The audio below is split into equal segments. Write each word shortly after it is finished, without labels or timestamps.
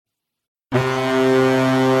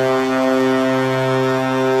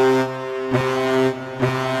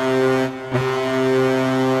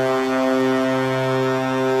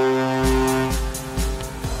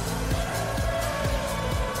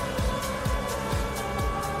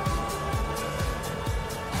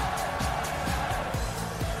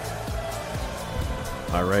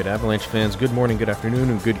All right, Avalanche fans, good morning, good afternoon,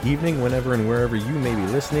 and good evening, whenever and wherever you may be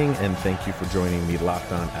listening, and thank you for joining the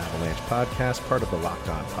Locked On Avalanche podcast, part of the Locked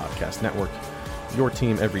On Podcast Network, your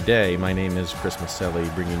team every day. My name is Chris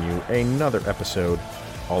Maselli, bringing you another episode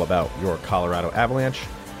all about your Colorado Avalanche,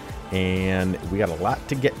 and we got a lot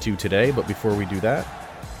to get to today, but before we do that,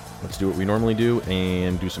 let's do what we normally do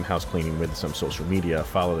and do some house cleaning with some social media.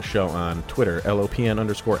 Follow the show on Twitter,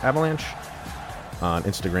 LOPN_Avalanche, on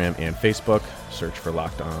Instagram and Facebook. Search for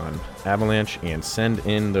Locked On Avalanche and send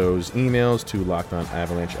in those emails to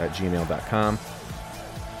lockedonavalanche@gmail.com.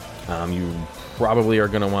 You probably are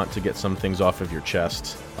going to want to get some things off of your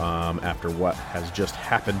chest after what has just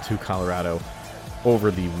happened to Colorado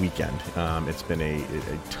over the weekend. It's been a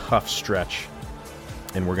tough stretch,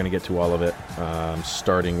 and we're going to get to all of it,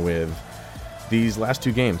 starting with these last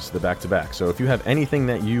two games, the back-to-back. So if you have anything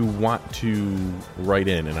that you want to write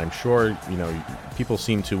in, and I'm sure people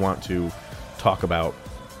seem to want to talk about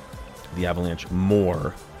the Avalanche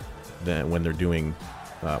more than when they're doing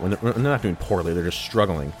when they're not doing poorly, they're just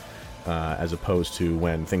struggling, as opposed to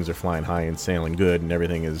when things are flying high and sailing good and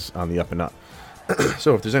everything is on the up and up.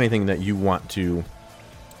 So if there's anything that you want to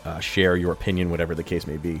share your opinion, whatever the case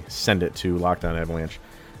may be, send it to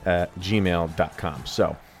lockedonavalanche@gmail.com.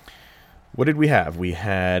 So what did we have? We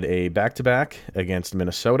had a back-to-back against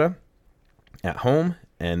Minnesota at home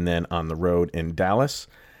and then on the road in Dallas.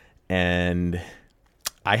 And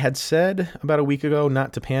I had said about a week ago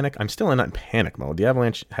not to panic. I'm still not in panic mode. The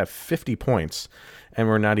Avalanche have 50 points, and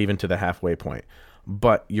we're not even to the halfway point.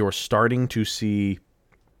 But you're starting to see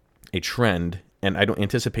a trend, and I don't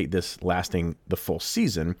anticipate this lasting the full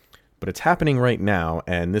season, but it's happening right now,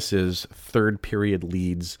 and this is third period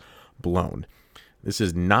leads blown. This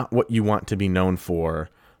is not what you want to be known for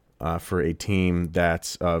a team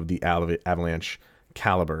that's of the Avalanche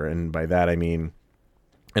caliber. And by that, I mean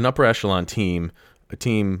an upper echelon team, a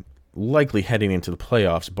team likely heading into the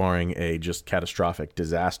playoffs, barring a just catastrophic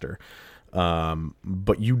disaster.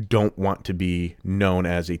 But you don't want to be known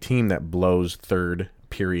as a team that blows third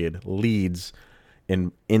period leads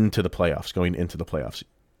into the playoffs, going into the playoffs.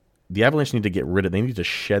 The Avalanche need to get rid of, they need to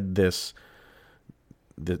shed this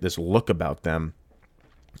look about them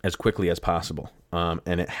as quickly as possible.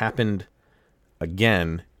 And it happened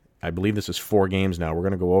again. I believe this is 4 games now. We're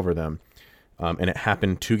going to go over them. And it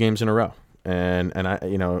happened 2 games in a row. And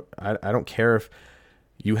I don't care if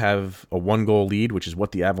you have a 1-goal lead, which is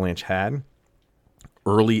what the Avalanche had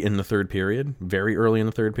early in the third period, very early in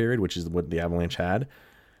the third period, which is what the Avalanche had.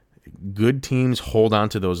 Good teams hold on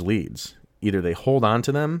to those leads. Either they hold on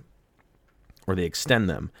to them or they extend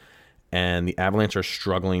them. And the Avalanche are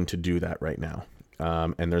struggling to do that right now.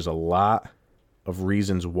 And there's a lot of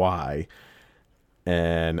reasons why.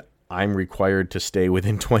 And I'm required to stay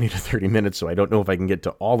within 20 to 30 minutes, so I don't know if I can get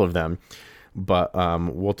to all of them. But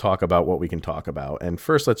we'll talk about what we can talk about. And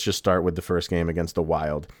first, let's just start with the first game against the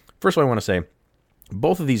Wild. First of all, I want to say,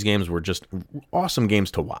 both of these games were just awesome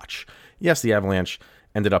games to watch. Yes, the Avalanche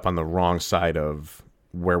ended up on the wrong side of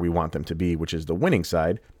where we want them to be, which is the winning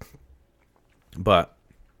side. But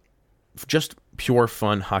just pure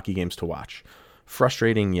fun hockey games to watch.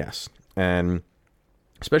 Frustrating, yes. And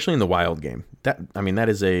especially in the Wild game. That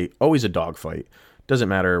is always a dogfight. Doesn't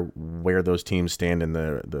matter where those teams stand in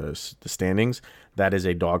the standings. That is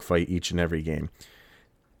a dogfight each and every game.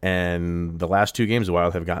 And the last 2 games, the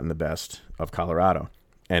Wild have gotten the best of Colorado.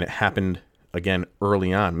 And it happened again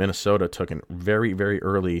early on. Minnesota took a very, very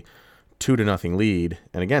early 2-0 lead.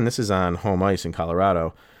 And again, this is on home ice in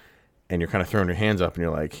Colorado. And you're kind of throwing your hands up and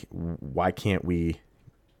you're like, why can't we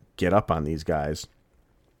get up on these guys?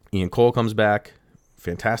 Ian Cole comes back,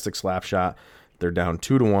 fantastic slap shot. They're down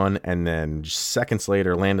 2-1, and then seconds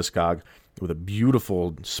later, Landeskog with a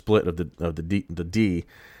beautiful split of the D,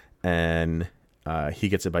 and he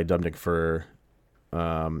gets it by Dubnyk for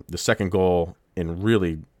the second goal in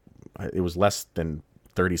really, it was less than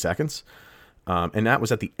 30 seconds, and that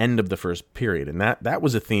was at the end of the first period, and that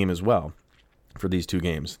was a theme as well for these 2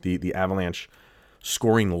 games. The Avalanche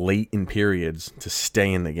scoring late in periods to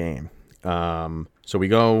stay in the game. So we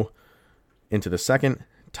go into the second,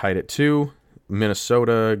 tied at 2.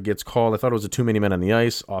 Minnesota gets called. I thought it was a too many men on the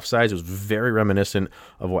ice. Offsides. It was very reminiscent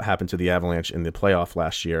of what happened to the Avalanche in the playoff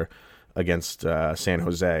last year against San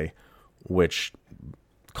Jose, which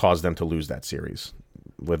caused them to lose that series,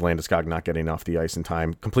 with Landeskog not getting off the ice in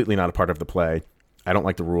time. Completely not a part of the play. I don't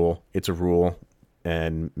like the rule. It's a rule,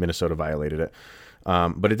 and Minnesota violated it.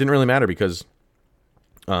 But it didn't really matter because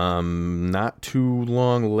not too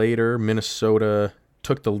long later, Minnesota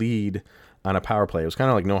took the lead on a power play. It was kind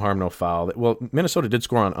of like no harm, no foul. Well, Minnesota did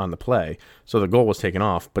score on the play, so the goal was taken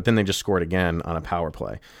off, but then they just scored again on a power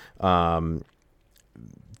play.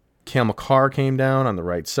 Cale Makar came down on the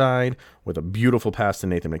right side with a beautiful pass to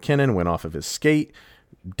Nathan MacKinnon, went off of his skate.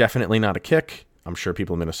 Definitely not a kick. I'm sure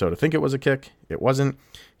people in Minnesota think it was a kick. It wasn't.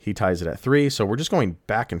 He ties it at 3. So we're just going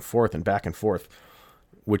back and forth,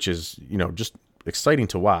 which is, just exciting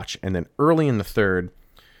to watch. And then early in the third,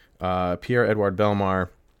 Pierre-Edouard Bellemare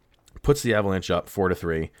puts the Avalanche up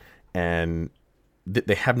 4-3, and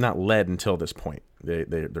they have not led until this point.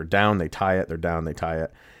 They're down, they tie it. They're down, they tie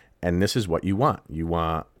it. And this is what you want. You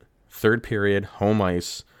want third period, home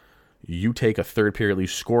ice. You take a third period, you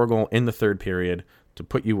score a goal in the third period to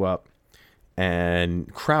put you up,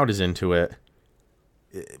 and crowd is into it.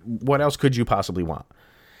 What else could you possibly want?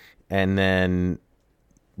 And then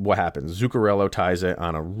what happens? Zuccarello ties it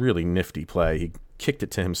on a really nifty play. He kicked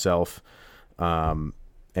it to himself and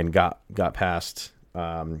got past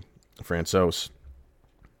Francouz.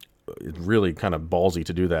 It's really kind of ballsy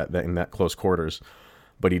to do that in that close quarters.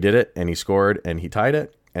 But he did it, and he scored, and he tied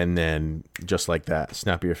it. And then just like that,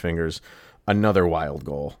 snap of your fingers, another wild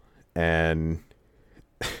goal. And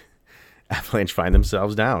Avalanche find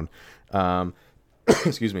themselves down.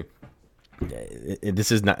 Excuse me.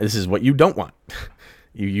 This is what you don't want.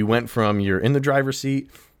 You went from you're in the driver's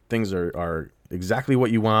seat, things are exactly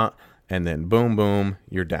what you want, and then boom, boom,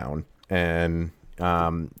 you're down. And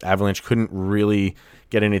Avalanche couldn't really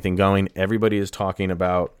get anything going. Everybody is talking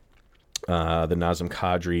about the Nazem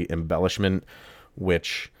Kadri embellishment,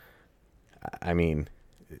 which, I mean,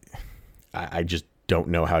 I just don't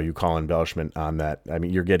know how you call embellishment on that. I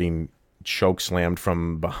mean, you're getting choke slammed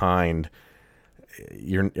from behind,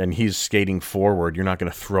 and he's skating forward. You're not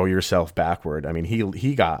going to throw yourself backward. I mean,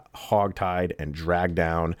 he got hogtied and dragged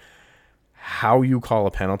down. How you call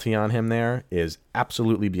a penalty on him there is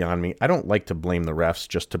absolutely beyond me. I don't like to blame the refs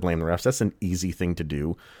just to blame the refs. That's an easy thing to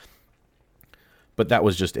do. But that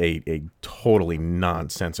was just a totally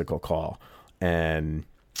nonsensical call. And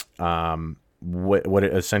what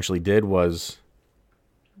it essentially did was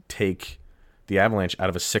take the Avalanche out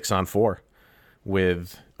of a 6-on-4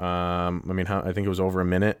 with, I think it was over a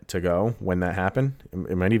minute to go when that happened.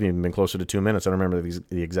 It might even have been closer to 2 minutes. I don't remember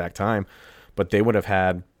the exact time. But they would have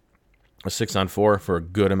had a 6-on-4 for a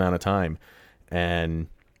good amount of time. And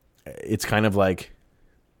it's kind of like,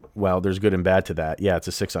 well, there's good and bad to that. Yeah, it's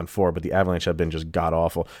a 6-on-4, but the Avalanche have been just god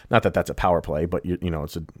awful. Not that that's a power play, but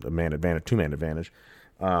it's a man advantage, 2-man advantage.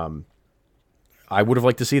 I would have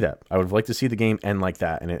liked to see that. I would have liked to see the game end like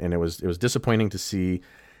that, and it was disappointing to see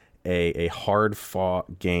a hard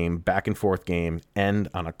fought game, back and forth game, end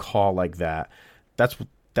on a call like that.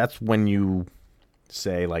 That's when you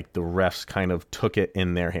say like the refs kind of took it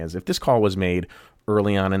in their hands. If this call was made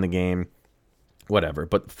early on in the game, whatever.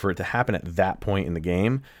 But for it to happen at that point in the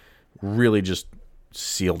game really just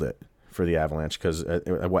sealed it for the Avalanche, because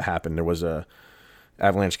what happened, there was a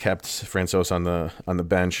Avalanche kept Francouz on the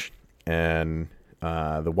bench, and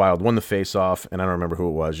the Wild won the face-off, and I don't remember who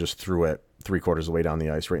it was, just threw it 3/4 of the way down the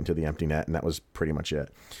ice right into the empty net, and that was pretty much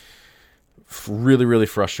it. Really, really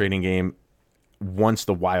frustrating game once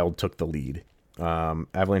the Wild took the lead.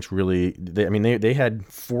 Avalanche really, they had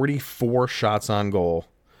 44 shots on goal,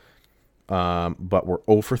 but were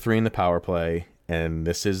 0 for 3 in the power play, and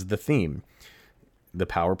this is the theme. The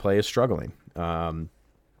power play is struggling.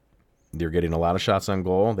 They're getting a lot of shots on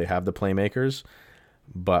goal. They have the playmakers,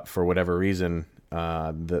 but for whatever reason,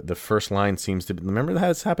 the first line seems to be, remember that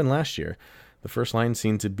this happened last year. The first line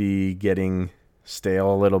seemed to be getting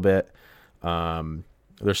stale a little bit.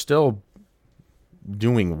 They're still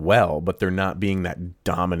doing well, but they're not being that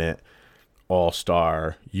dominant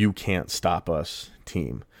all-star, you can't stop us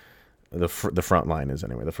team. The front line is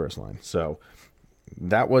anyway, the first line. So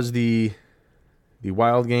that was the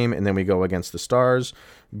Wild game, and then we go against the Stars.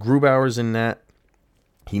 Grubauer's in net.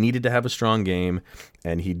 He needed to have a strong game,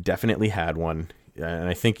 and he definitely had one. And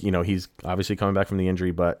I think, he's obviously coming back from the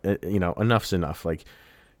injury, but, enough's enough. Like,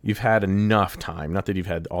 you've had enough time, not that you've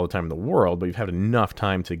had all the time in the world, but you've had enough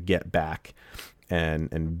time to get back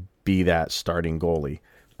and be that starting goalie.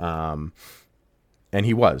 And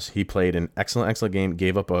he was. He played an excellent game,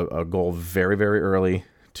 gave up a goal very, very early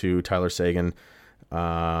to Tyler Seguin,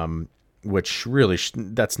 which really,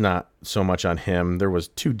 that's not so much on him. There was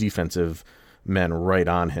 2 defensive men right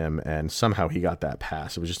on him, and somehow he got that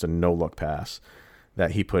pass. It was just a no-look pass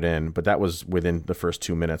that he put in, but that was within the first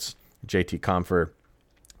 2 minutes. JT Compher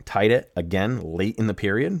tied it again late in the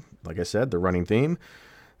period. Like I said, the running theme.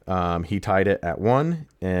 He tied it at 1,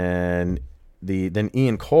 and then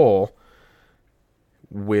Ian Cole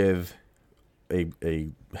with a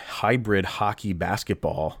hybrid hockey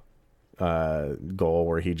basketball goal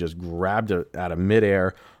where he just grabbed it out of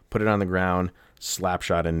midair, put it on the ground, slap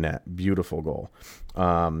shot in net. Beautiful goal.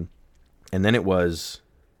 And then it was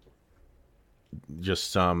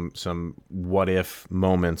just some what if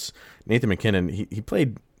moments. Nathan MacKinnon, he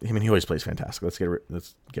played. I mean, he always plays fantastic. Let's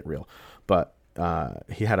get real. But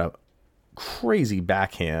he had a crazy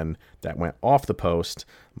backhand that went off the post.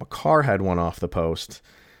 Makar had one off the post,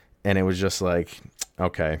 and it was just like,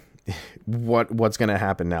 okay, what's going to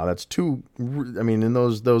happen now? That's two. I mean, and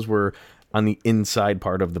those were on the inside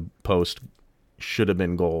part of the post. Should have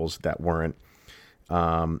been goals that weren't.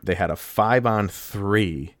 They had a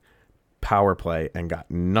 5-on-3 power play and got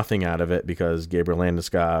nothing out of it because Gabriel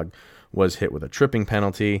Landeskog was hit with a tripping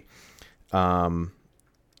penalty. And,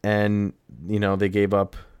 they gave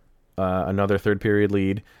up another third period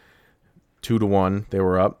lead, 2-1. They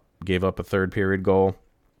were up, gave up a third period goal.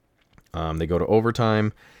 They go to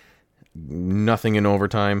overtime, nothing in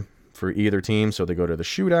overtime for either team. So they go to the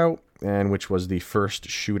shootout, and which was the first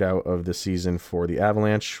shootout of the season for the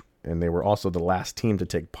Avalanche. And they were also the last team to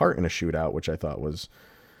take part in a shootout, which I thought was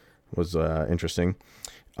interesting.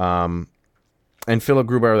 And Philip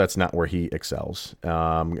Grubauer, that's not where he excels.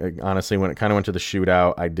 Honestly, when it kind of went to the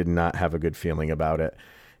shootout, I did not have a good feeling about it.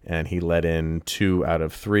 And he let in 2 out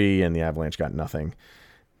of 3, and the Avalanche got nothing.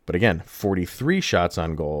 But again, 43 shots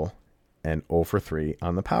on goal and 0 for 3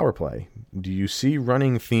 on the power play. Do you see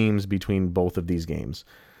running themes between both of these games?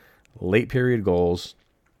 Late period goals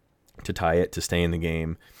to tie it, to stay in the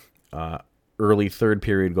game. Early third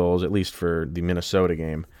period goals, at least for the Minnesota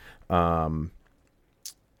game. And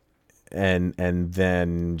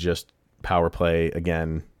then just power play,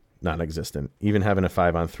 again, non-existent. Even having a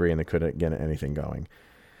 5-on-3 and they couldn't get anything going.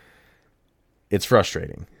 It's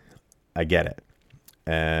frustrating. I get it.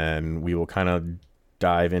 And we will kind of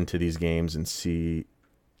dive into these games and see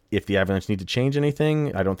if the Avalanche need to change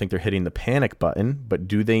anything. I don't think they're hitting the panic button, but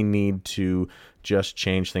do they need to just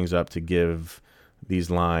change things up to give these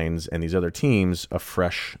lines and these other teams a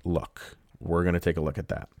fresh look? We're going to take a look at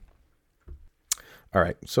that. All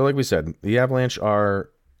right. So like we said, the Avalanche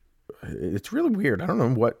it's really weird. I don't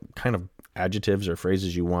know what kind of adjectives or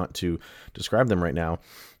phrases you want to describe them right now.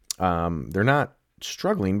 They're not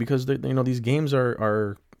struggling because these games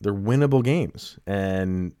they're winnable games,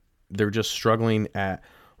 and they're just struggling at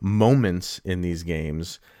moments in these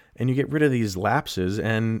games. And you get rid of these lapses,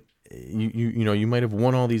 and you might have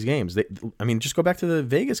won all these games. Just go back to the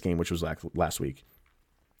Vegas game, which was last week.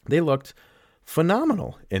 They looked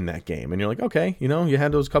phenomenal in that game, and you're like, okay, you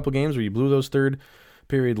had those couple games where you blew those third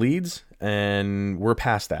period leads, and we're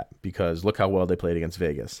past that because look how well they played against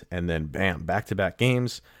Vegas. And then bam, back-to-back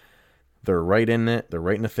games, they're right in it, they're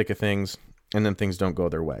right in the thick of things, and then things don't go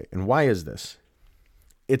their way. And why is this?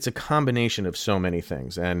 It's a combination of so many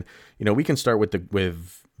things. And we can start with the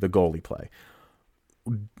goalie play.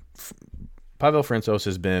 Pavel Francouz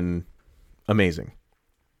has been amazing.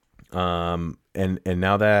 And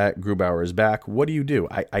now that Grubauer is back, what do you do?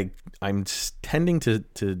 I'm tending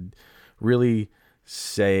to really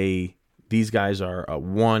say these guys are a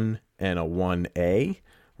 1 and a 1A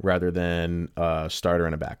rather than a starter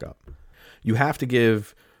and a backup. You have to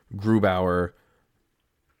give Grubauer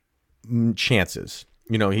chances.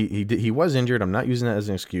 He was injured. I'm not using that as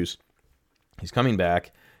an excuse. He's coming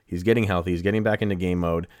back. He's getting healthy. He's getting back into game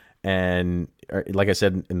mode. And like I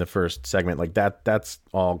said in the first segment, like that's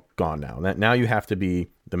all gone now. Now you have to be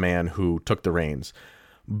the man who took the reins.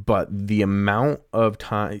 But the amount of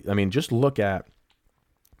time, just look at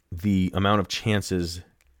the amount of chances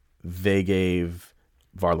they gave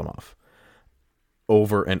Varlamov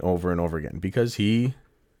over and over and over again, because he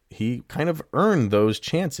kind of earned those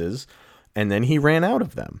chances and then he ran out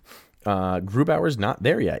of them. Grubauer's not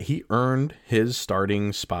there yet. He earned his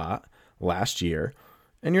starting spot last year,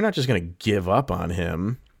 and you're not just going to give up on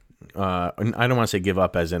him. I don't want to say give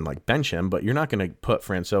up as in like bench him, but you're not going to put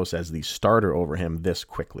Francouz as the starter over him this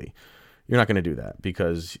quickly. You're not going to do that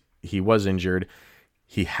because he was injured.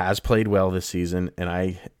 He has played well this season, and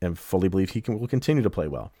I fully believe he will continue to play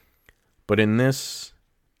well. But in this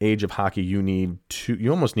age of hockey, you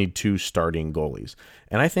almost need 2 starting goalies.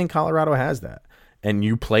 And I think Colorado has that. And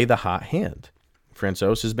you play the hot hand.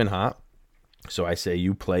 Francouz has been hot, so I say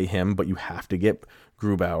you play him, but you have to get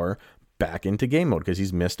Grubauer back into game mode because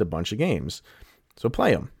he's missed a bunch of games. So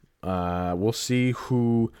play him. We'll see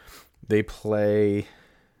who they play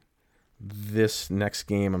this next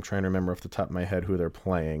game. I'm trying to remember off the top of my head who they're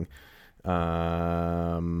playing.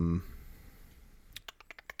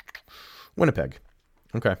 Winnipeg.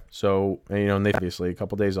 Okay, so and they obviously a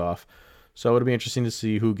couple days off, so it'll be interesting to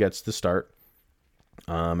see who gets the start.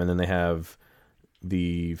 And then they have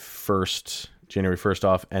the January 1st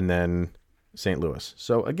off, and then St. Louis.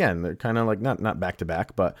 So again, they're kind of like not back to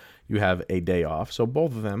back, but you have a day off, so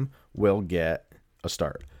both of them will get a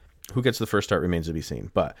start. Who gets the first start remains to be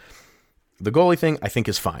seen. But the goalie thing, I think,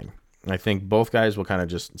 is fine. I think both guys will kind of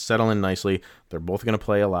just settle in nicely. They're both going to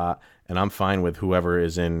play a lot, and I'm fine with whoever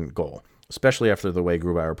is in goal, especially after the way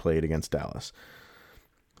Grubauer played against Dallas.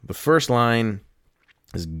 The first line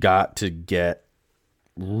has got to get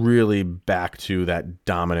really back to that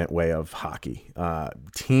dominant way of hockey.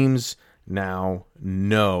 Teams now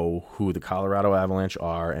know who the Colorado Avalanche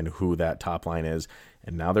are and who that top line is,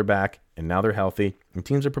 and now they're back, and now they're healthy, and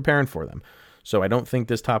teams are preparing for them. So I don't think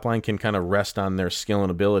this top line can kind of rest on their skill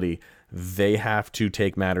and ability. They have to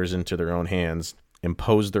take matters into their own hands,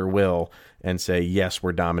 impose their will, and say, yes,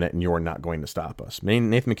 we're dominant and you're not going to stop us.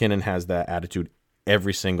 Nathan MacKinnon has that attitude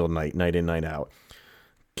every single night, night in, night out.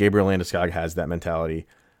 Gabriel Landeskog has that mentality.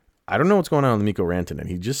 I don't know what's going on with Mikko Rantanen.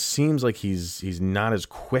 He just seems like he's not as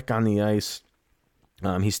quick on the ice.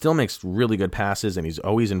 He still makes really good passes, and he's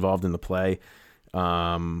always involved in the play.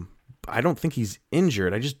 I don't think he's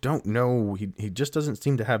injured. I just don't know. He just doesn't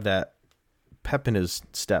seem to have that pep in his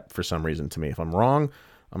step for some reason to me. If I'm wrong,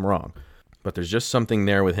 I'm wrong. But there's just something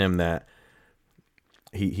there with him that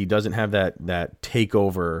he doesn't have that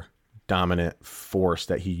takeover dominant force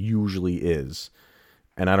that he usually is.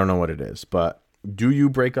 And I don't know what it is. But do you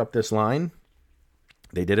break up this line?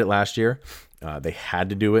 They did it last year. They had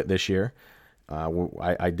to do it this year.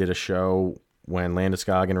 I did a show when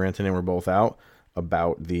Landeskog and Rantanen were both out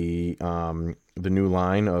about the new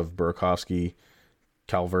line of Burakovsky,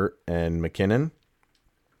 Calvert, and McKinnon.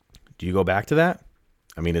 Do you go back to that?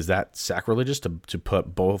 I mean, is that sacrilegious to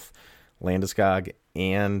put both Landeskog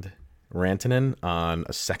and Rantanen on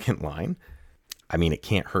a second line? I mean, it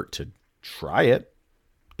can't hurt to try it.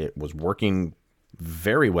 It was working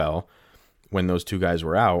very well when those two guys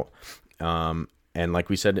were out. And like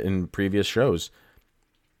we said in previous shows,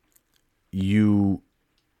 you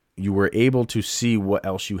were able to see what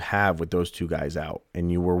else you have with those two guys out,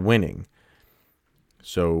 and you were winning.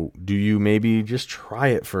 So do you maybe just try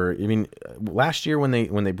it for, I mean, last year when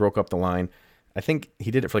they broke up the line, I think he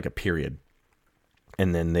did it for like a period,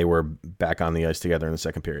 and then they were back on the ice together in the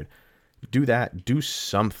second period. Do that. Do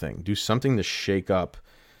something to shake up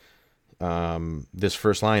this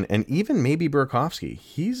first line. And even maybe Burakovsky,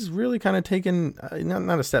 he's really kind of taken,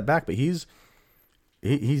 not a step back, but he's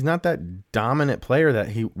not that dominant player that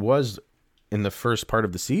he was in the first part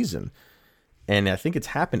of the season. And I think it's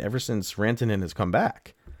happened ever since Rantanen has come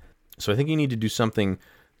back. So I think you need to do something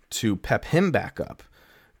to pep him back up.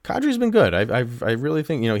 Kadri's been good. I really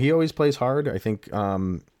think, he always plays hard. I think I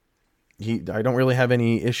don't really have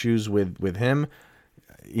any issues with him.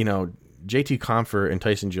 JT Compher and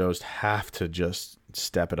Tyson Jost have to just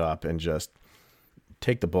step it up and just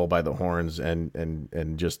take the bull by the horns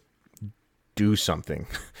and just do something.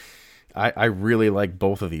 I really like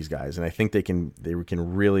both of these guys, and I think they can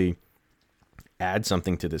really add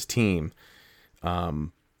something to this team.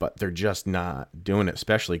 But they're just not doing it,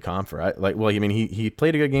 especially Compher. He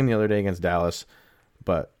played a good game the other day against Dallas,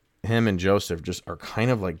 but him and Joseph are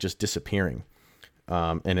kind of like just disappearing.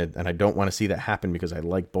 And I don't want to see that happen because I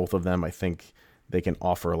like both of them. I think they can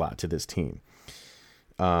offer a lot to this team.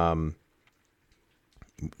 I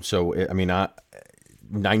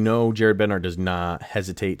know Jared Bednar does not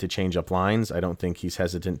hesitate to change up lines. I don't think he's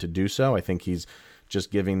hesitant to do so. I think he's just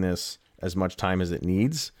giving this as much time as it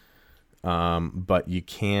needs. But you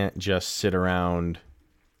can't just sit around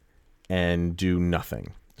and do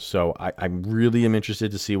nothing. So I really am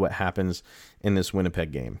interested to see what happens in this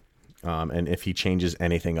Winnipeg game. And if he changes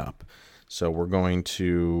anything up. So we're going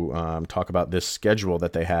to talk about this schedule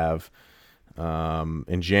that they have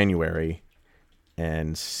in January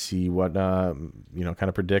and see what, kind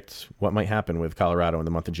of predict what might happen with Colorado in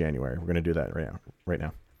the month of January. We're going to do that right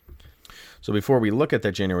now. So before we look at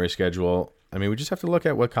that January schedule, we just have to look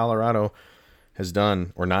at what Colorado has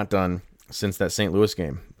done or not done since that St. Louis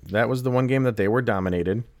game. That was the one game that they were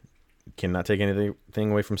dominated. Cannot take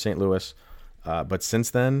anything away from St. Louis. But since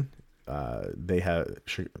then, they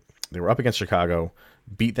were up against Chicago,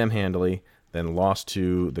 beat them handily, then lost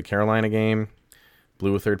to the Carolina game,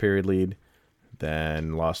 blew a third period lead,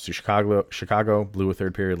 then lost to Chicago, blew a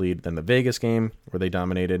third period lead, then the Vegas game where they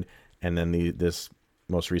dominated, and then this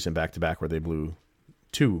most recent back-to-back where they blew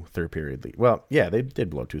 2 third period leads. Well, yeah, they did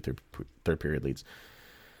blow 2 third period leads.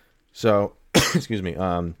 So, excuse me,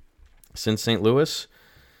 since St. Louis,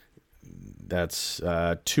 that's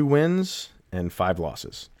 2 wins and 5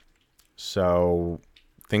 losses. So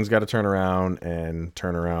things got to turn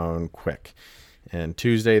around quick. And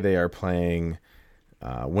Tuesday they are playing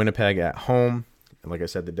Winnipeg at home. And like I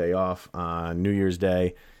said, the day off on New Year's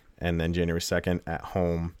Day, and then January 2nd at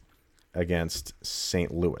home against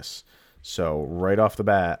St. Louis. So right off the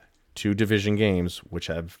bat, 2 division games, which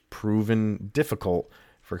have proven difficult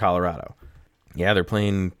for Colorado. Yeah, they're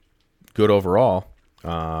playing good overall,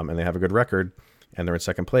 and they have a good record, and they're in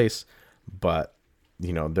second place. But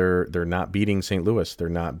they're not beating St. Louis. They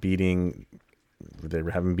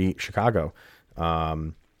haven't beat Chicago,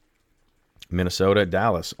 Minnesota,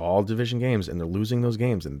 Dallas, all division games, and they're losing those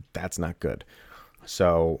games, and that's not good.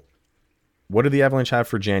 So, what do the Avalanche have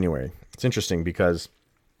for January? It's interesting because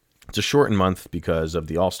it's a shortened month because of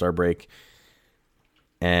the All-Star break,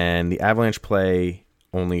 and the Avalanche play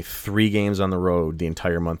only 3 games on the road the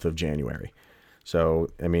entire month of January. So,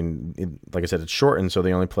 like I said, it's shortened, so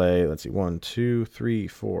they only play, 1, 2, 3,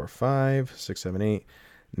 4, 5, 6, 7, 8,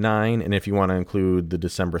 9, and if you want to include the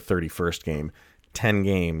December 31st game, 10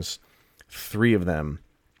 games, 3 of them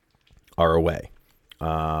are away.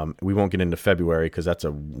 We won't get into February because that's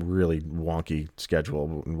a really wonky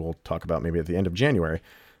schedule, and we'll talk about maybe at the end of January.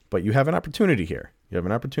 But you have an opportunity here. You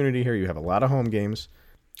have a lot of home games.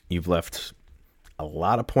 You've left a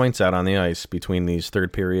lot of points out on the ice between these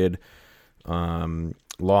third period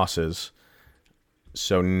losses.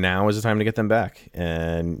 So now is the time to get them back.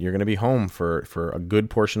 And you're going to be home for a good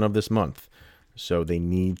portion of this month. So they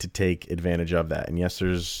need to take advantage of that. And yes,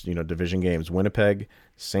 there's, division games. Winnipeg,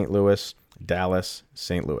 St. Louis, Dallas,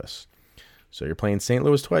 St. Louis. So you're playing St.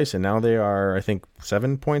 Louis twice, and now they are, I think,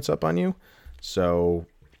 7 points up on you. So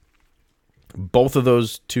both of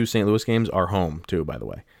those 2 St. Louis games are home too, by the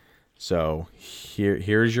way. So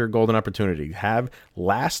here's your golden opportunity.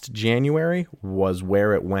 Last January was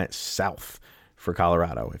where it went south for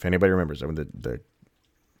Colorado. If anybody remembers, when the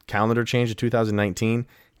calendar changed to 2019,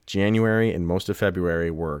 January and most of February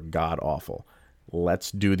were god awful.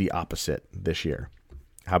 Let's do the opposite this year.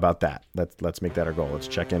 How about that? Let's make that our goal. Let's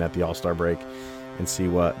check in at the All-Star break and see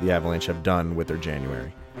what the Avalanche have done with their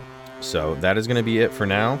January. So that is going to be it for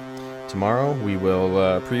now. Tomorrow we will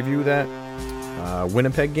preview that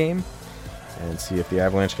Winnipeg game and see if the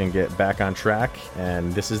Avalanche can get back on track.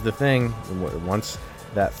 And this is the thing. Once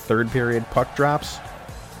that third period puck drops,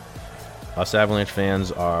 us Avalanche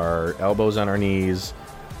fans are elbows on our knees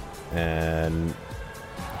and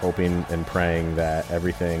hoping and praying that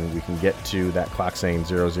everything we can get to that clock saying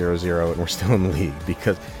 0-0-0 and we're still in the league,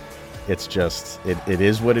 because it's just it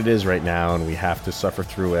is what it is right now, and we have to suffer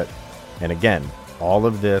through it. And again, all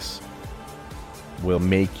of this will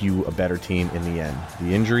make you a better team in the end.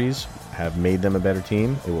 The injuries have made them a better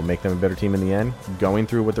team. It will make them a better team in the end. Going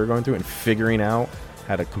through what they're going through and figuring out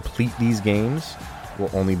how to complete these games will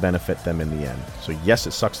only benefit them in the end. So yes,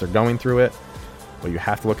 it sucks they're going through it, but you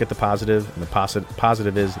have to look at the positive, and the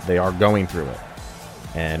positive is they are going through it.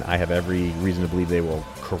 And I have every reason to believe they will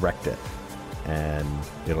correct it. And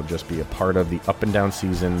it'll just be a part of the up and down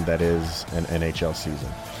season that is an NHL season.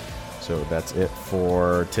 So that's it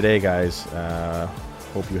for today, guys.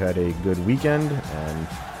 Hope you had a good weekend, and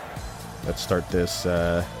let's start this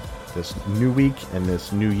new week and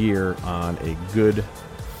this new year on a good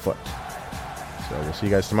foot. So we'll see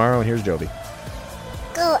you guys tomorrow, and here's Jovi.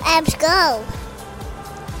 Go, Abs, go!